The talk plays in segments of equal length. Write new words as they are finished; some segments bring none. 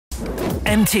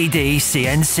MTD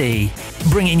CNC,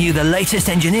 bringing you the latest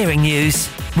engineering news,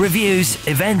 reviews,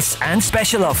 events and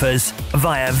special offers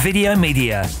via video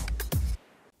media.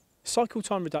 Cycle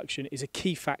time reduction is a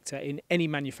key factor in any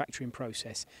manufacturing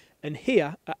process, and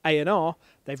here at ANR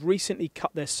they've recently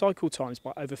cut their cycle times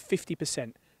by over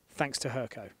 50% thanks to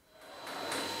Hurco.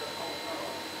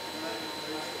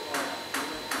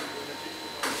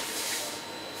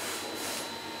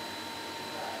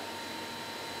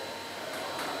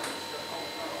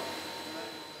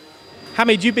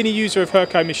 Hamid, you've been a user of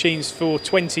Hurco machines for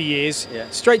 20 years. Yeah.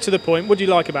 Straight to the point, what do you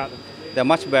like about them? They're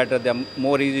much better, they're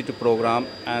more easy to program,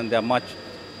 and they're much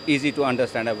easy to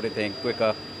understand everything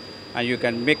quicker. And you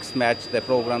can mix match the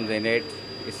programs in it.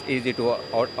 It's easy to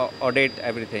audit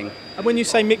everything. And when you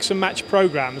say mix and match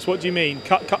programs, what do you mean?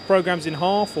 Cut programs in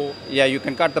half, or? Yeah, you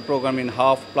can cut the program in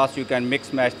half, plus you can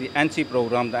mix match the NC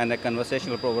program and the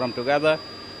conversational program together.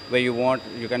 Where you want,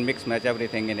 you can mix match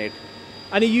everything in it.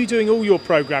 And are you doing all your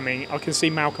programming? I can see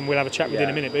Malcolm, we'll have a chat with in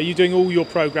a minute, but are you doing all your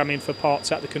programming for parts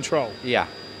at the control? Yeah,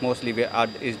 mostly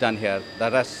is done here.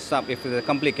 The rest, if it's a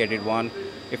complicated one,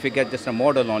 if we get just a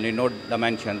model only, no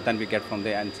dimension, then we get from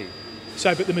the NC.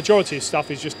 So, but the majority of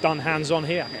stuff is just done hands-on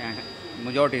here?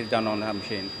 Majority is done on a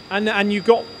machine. And you've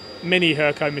got many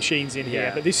Hurco machines in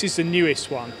here, but this is the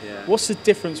newest one. Yeah. What's the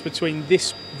difference between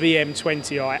this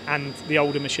VM20i and the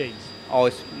older machines? Oh,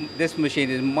 this machine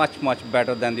is much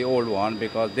better than the old one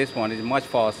because this one is much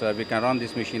faster. We can run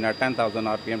this machine at 10,000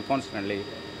 RPM constantly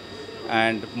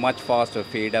and much faster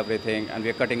feed everything, and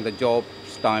we're cutting the job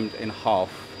times in half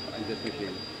in this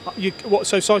machine.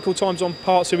 So cycle times on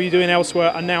parts that we're doing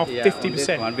elsewhere are now 50%? On this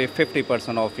one, we're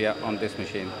 50% off on this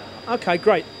machine. Okay,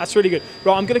 great. That's really good.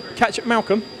 Right, I'm going to catch up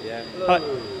Malcolm. Yeah.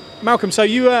 Malcolm, so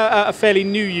you are a fairly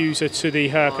new user to the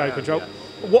Hurco control. Yeah.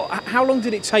 How long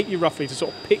did it take you roughly to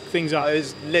sort of pick things up? It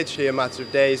was literally a matter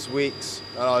of days, weeks,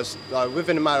 and I was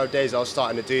within a matter of days I was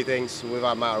starting to do things. Within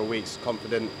a matter of weeks,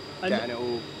 confident, getting it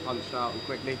all punched out and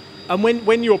quickly. And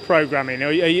when you're programming,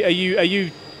 are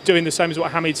you doing the same as what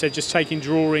Hamid said, just taking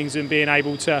drawings and being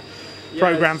able to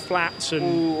program flats and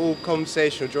all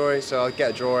conversational drawings? So I'd get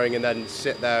a drawing and then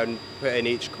sit there and put in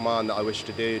each command that I wish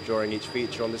to do, drawing each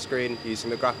feature on the screen,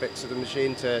 using the graphics of the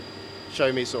machine to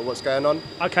show me sort of what's going on.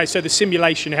 Okay, so the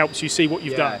simulation helps you see what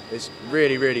you've done. It's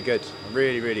really good,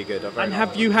 really good. And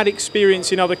have you had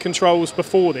experience in other controls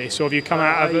before this, or have you come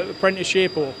out of an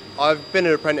apprenticeship? Or I've been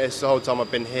an apprentice the whole time I've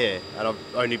been here, and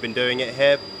I've only been doing it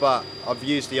here, but I've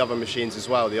used the other machines as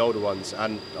well, the older ones,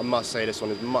 and I must say this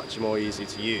one is much more easy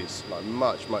to use, like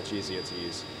much easier to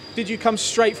use. Did you come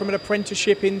straight from an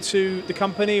apprenticeship into the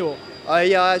company, or?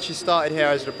 Yeah, I actually started here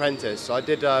as an apprentice. I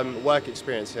did work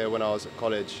experience here when I was at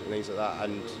college and things like that,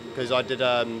 and because I did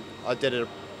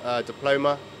a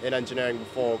diploma in engineering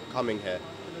before coming here,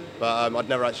 but I'd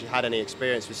never actually had any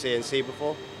experience with CNC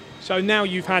before. So now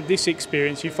you've had this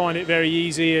experience, you find it very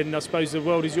easy, and I suppose the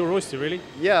world is your oyster, really?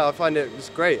 Yeah, I find it's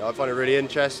great. I find it really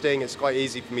interesting. It's quite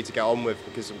easy for me to get on with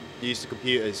because I'm used to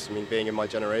computers, I mean, being in my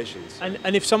generations.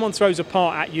 And if someone throws a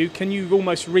part at you, can you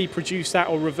almost reproduce that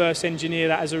or reverse engineer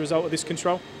that as a result of this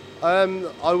control? I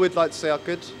would like to say I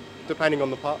could, depending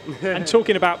on the part. And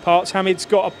talking about parts, Hamid's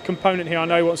got a component here I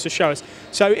know he wants to show us.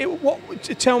 So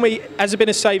tell me, has there been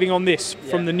a saving on this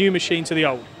from the new machine to the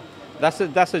old? That's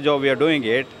the job we are doing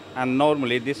it. And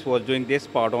normally this was doing this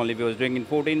part only, we was doing in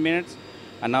 14 minutes,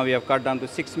 and now we have cut down to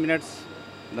 6 minutes,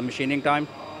 the machining time.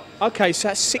 Okay, so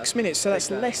that's 6 minutes, so that's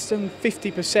less than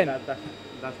 50%.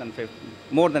 Less than 50,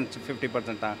 more than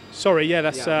 50% time. Sorry, yeah,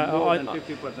 that's more than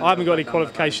 50% I haven't got any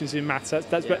qualifications in maths.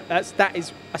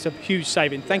 That's a huge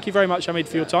saving. Thank you very much, Hamid,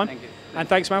 for your time. Thank you. And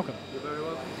thanks, Malcolm.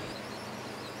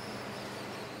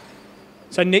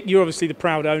 So Nick, you're obviously the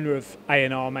proud owner of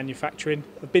ANR Manufacturing.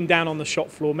 I've been down on the shop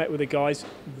floor, met with the guys,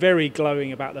 very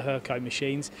glowing about the Hurco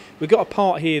machines. We've got a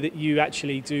part here that you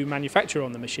actually do manufacture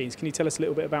on the machines. Can you tell us a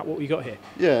little bit about what we got here?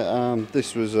 Yeah,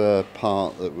 this was a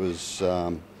part that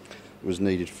was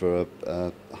needed for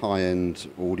a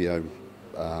high-end audio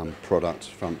product,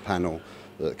 front panel,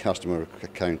 that the customer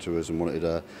came to us and wanted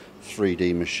a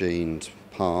 3D machined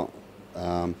part.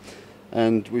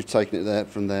 And we've taken it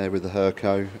from there with the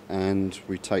Hurco, and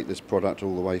we take this product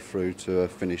all the way through to a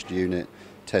finished unit,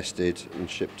 tested and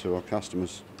shipped to our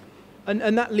customers.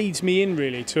 And that leads me in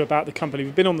really to about the company.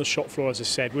 We've been on the shop floor, as I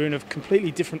said. We're in a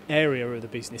completely different area of the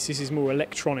business. This is more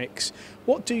electronics.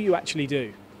 What do you actually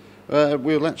do?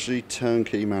 We'll actually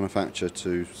turnkey manufacture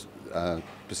to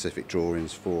specific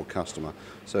drawings for a customer.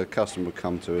 So a customer will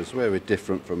come to us. Where we're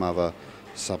different from other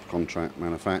subcontract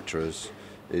manufacturers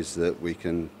is that we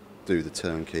can do the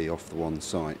turnkey off the one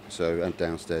site. So and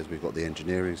downstairs we've got the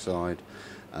engineering side.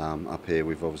 Up here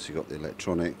we've obviously got the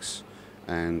electronics,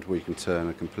 and we can turn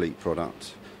a complete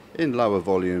product in lower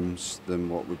volumes than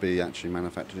what would be actually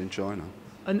manufactured in China.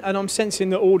 And I'm sensing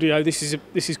that audio, this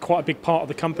is quite a big part of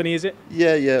the company, is it?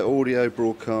 Yeah, audio,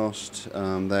 broadcast,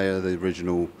 they are the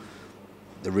original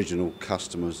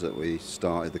customers that we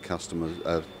started the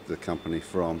company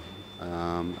from,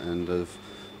 and have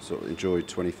sort of enjoyed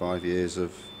 25 years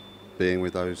of being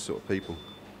with those sort of people.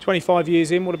 25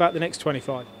 years in, what about the next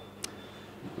 25?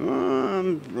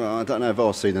 Well, I don't know if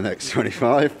I'll see the next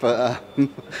 25, but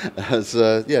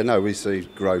we see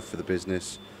growth for the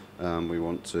business. We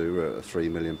want to a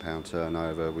 £3 million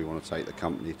turnover. We want to take the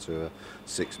company to a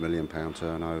 £6 million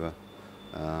turnover.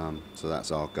 So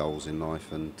that's our goals in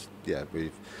life, and yeah,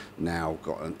 we've now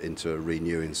got into a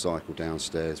renewing cycle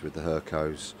downstairs with the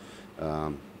Hurcos.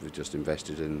 We've just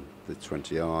invested in the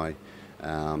 20i.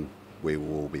 We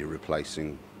will be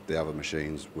replacing the other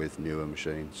machines with newer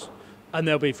machines. And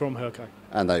they'll be from Hurco?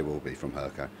 And they will be from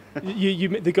Hurco.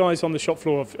 The guys on the shop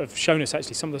floor have shown us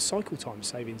actually some of the cycle time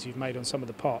savings you've made on some of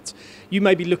the parts. You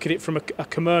maybe look at it from a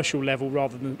commercial level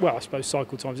rather than, well, I suppose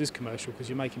cycle times is commercial because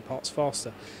you're making parts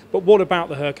faster. But what about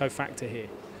the Hurco factor here?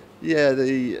 Yeah,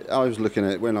 when I was looking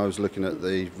at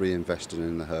the reinvesting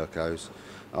in the Hurcos,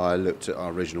 I looked at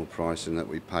our original pricing that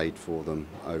we paid for them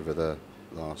over the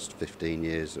last 15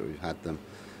 years that we've had them,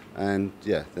 and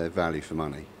yeah, they're value for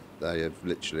money. They have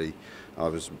literally, I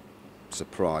was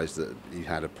surprised that you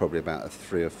had probably about a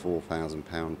 £3,000 or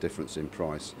 £4,000 difference in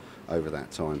price over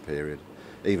that time period,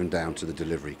 even down to the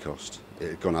delivery cost. It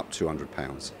had gone up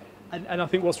 £200. And I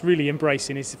think what's really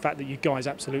embracing is the fact that you guys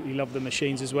absolutely love the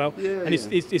machines as well. Yeah, and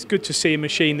it's good to see a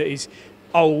machine that is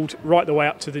old right the way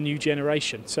up to the new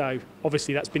generation. So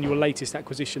obviously that's been your latest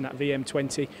acquisition, that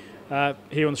VM20,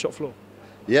 here on the shop floor.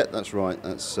 Yeah, that's right.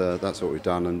 That's what we've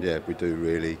done, and yeah,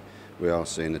 we are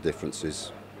seeing the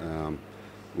differences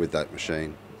with that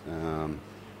machine.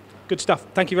 Good stuff.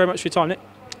 Thank you very much for your time, Nick.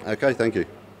 Okay, thank you.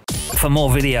 For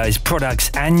more videos, products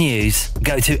and news,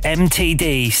 go to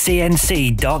mtdcnc.com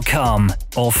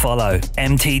or follow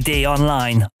MTD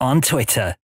Online on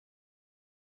Twitter.